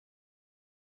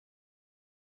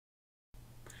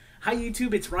Hi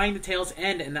YouTube, it's Ryan the Tail's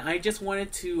End, and I just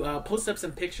wanted to post up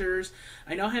some pictures.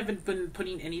 I know I haven't been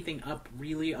putting anything up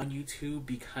really on YouTube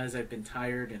because I've been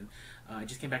tired, and I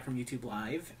just came back from YouTube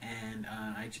Live, and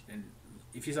and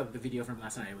if you saw the video from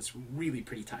last night, I was really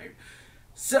pretty tired.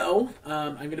 So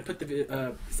I'm gonna put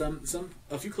the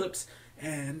a few clips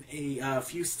and a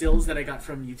few stills that I got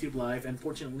from YouTube Live.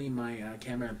 Unfortunately, my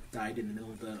camera died in the middle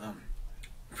of the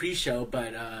pre-show,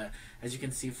 but as you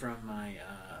can see from my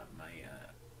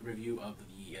review of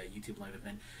the YouTube Live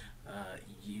event,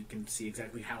 you can see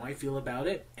exactly how I feel about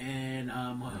it, and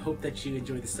I hope that you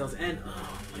enjoy the stills. And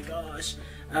oh my gosh,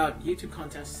 YouTube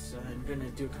contest. I'm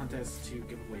gonna do a contest to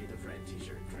give away the Fred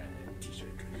t-shirt.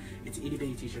 It's an itty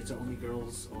bitty t-shirt, so only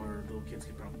girls or little kids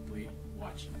can probably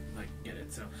watch, like, get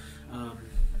it. So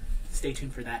stay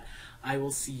tuned for that. I will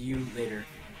see you later.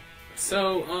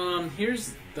 So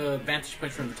here's the vantage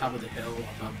point from the top of the hill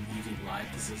above YouTube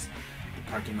Live. This is the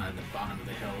parking lot at the bottom of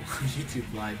the hill of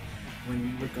YouTube Live. When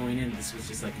we were going in, this was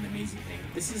just like an amazing thing.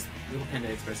 This is Little Panda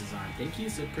Express's arm. Thank you,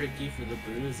 so pretty, for the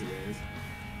bruises.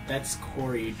 That's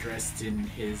Corey dressed in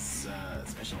his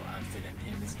special outfit,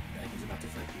 and he's about to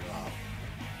flip you off.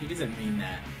 He doesn't mean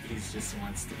that. He just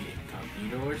wants to be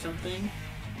incognito or something.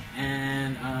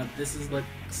 And this is like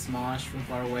Smosh from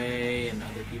far away, and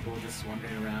other people just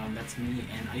wandering around. That's me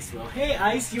and Icewell. Hey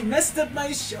Ice, you messed up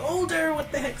my shoulder!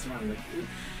 What the heck's wrong with you?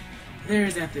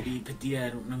 There's Anthony Padilla. I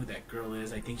don't know who that girl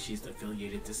is. I think she's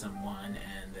affiliated to someone.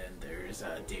 And then there's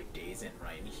Dave Days and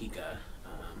Ryan Higa.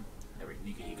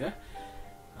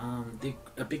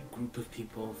 A big group of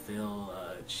people. Phil,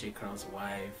 Shay Carl's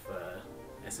wife,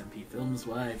 SMP Films'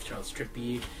 wife, Charles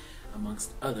Trippy,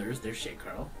 amongst others. There's Shay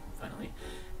Carl, finally.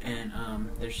 And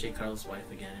there's Shay Carl's wife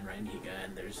again, and Ryan Higa,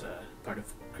 and there's part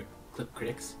of Clip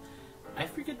Critics. I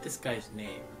forget this guy's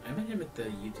name. I met him at the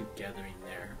YouTube gathering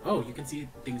there. Oh, you can see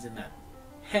things in that.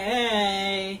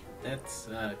 Hey! That's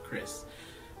Chris.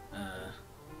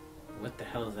 What the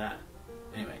hell is that?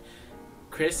 Anyway,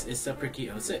 Chris is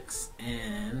Supricky06,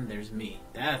 and there's me.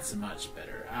 That's much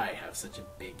better. I have such a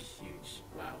big, huge,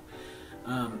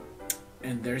 wow.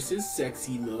 And there's his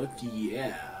sexy look.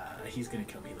 Yeah, he's gonna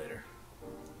kill me later.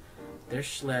 There's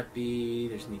Schleppy,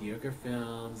 there's Mediocre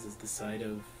Films, there's the side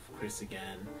of Chris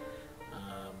again.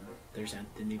 There's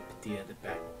Anthony Padilla, the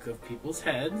back of people's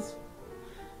heads.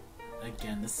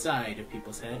 Again, the side of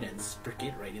people's head, and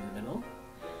Spricket right in the middle.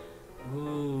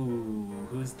 Ooh,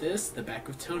 who's this? The back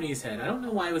of Tony's head. I don't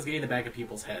know why I was getting the back of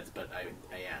people's heads, but I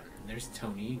am. And there's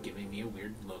Tony giving me a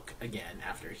weird look again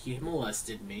after he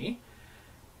molested me.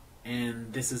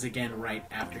 And this is again right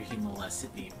after he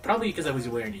molested me. Probably because I was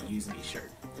wearing a Use Me shirt.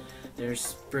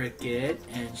 There's Spricket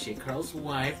and Shay Carl's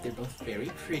wife. They're both very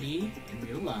pretty in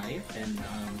real life. And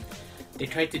they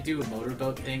tried to do a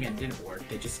motorboat thing and it didn't work.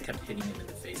 They just kept hitting him in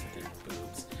the face with their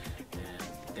boobs.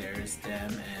 And there's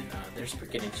them, and there's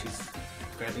Spricket, and she's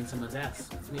grabbing someone's ass.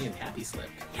 It's me and Happy Slip.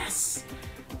 Yes!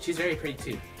 She's very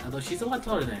pretty too. Although she's a lot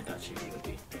taller than I thought she would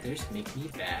be. There's Make Me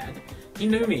Bad. He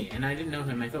knew me, and I didn't know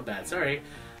him. I felt bad. Sorry.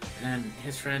 And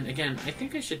his friend, again, I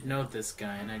think I should know this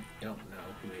guy, and I don't know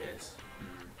who he is.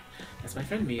 That's my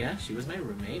friend Mia. She was my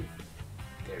roommate.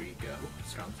 There you go.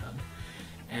 Strong tongue.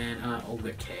 And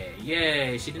Olga K.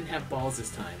 Yay! She didn't have balls this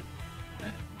time.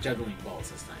 Juggling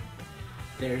balls this time.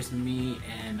 There's me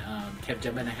and Kev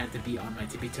Jumba, and I had to be on my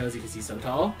tippy toes because he's so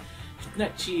tall.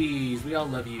 Nut Cheese, we all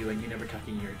love you, and you never talk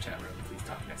in your chat room. Please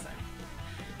talk next time.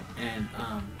 And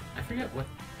I forget what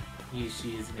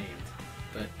she is named,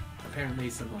 but apparently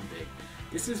someone big.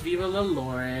 This is Viva La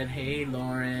Lauren. Hey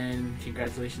Lauren,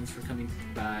 congratulations for coming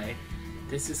by.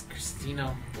 This is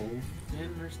Christina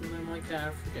Bolton or something like that.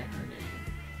 I forget her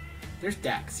name. There's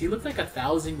Dax. He looked like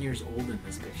 1,000 years old in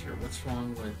this picture. What's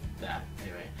wrong with that?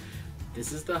 Anyway,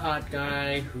 this is the hot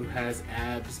guy who has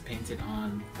abs painted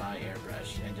on by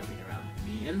airbrush and jumping around.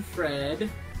 Me and Fred.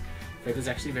 Fred is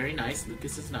actually very nice.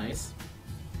 Lucas is nice,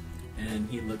 and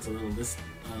he looks a little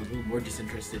more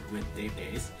disinterested with Dave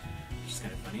Days, which is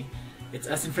kind of funny. It's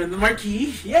us in front of the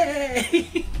marquee.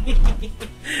 Yay!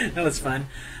 That was fun.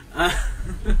 I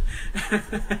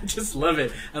just love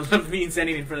it. I love being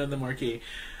standing in front of the marquee.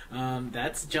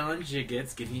 That's John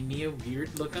Jiggets giving me a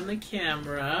weird look on the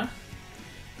camera.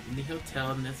 In the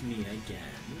hotel, and that's me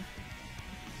again.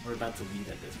 We're about to leave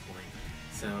at this point.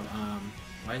 So,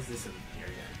 why is this in here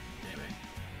again?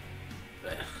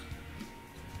 Anyway. Ugh.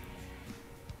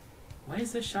 Why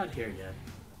is this shot here again?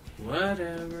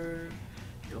 Whatever.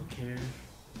 Don't care.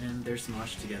 And they're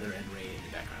Smosh together and Ray in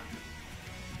the background.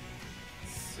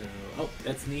 So, oh,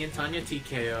 that's me and Tanya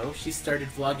TKO. She started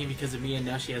vlogging because of me, and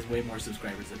now she has way more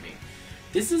subscribers than me.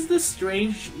 This is the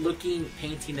strange looking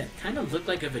painting that kind of looked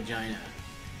like a vagina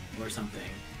or something.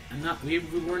 We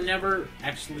were never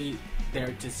actually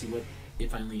there to see what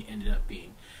it finally ended up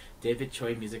being. David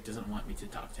Choi Music doesn't want me to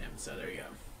talk to him, so there you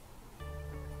go.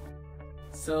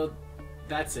 So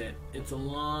that's it. It's a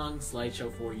long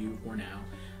slideshow for you for now.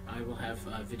 I will have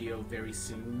a video very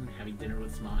soon, having dinner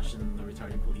with Smosh and the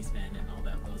retarded policeman and all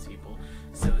those people.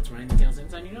 So it's Ryan the Tails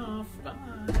signing off.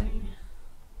 Bye!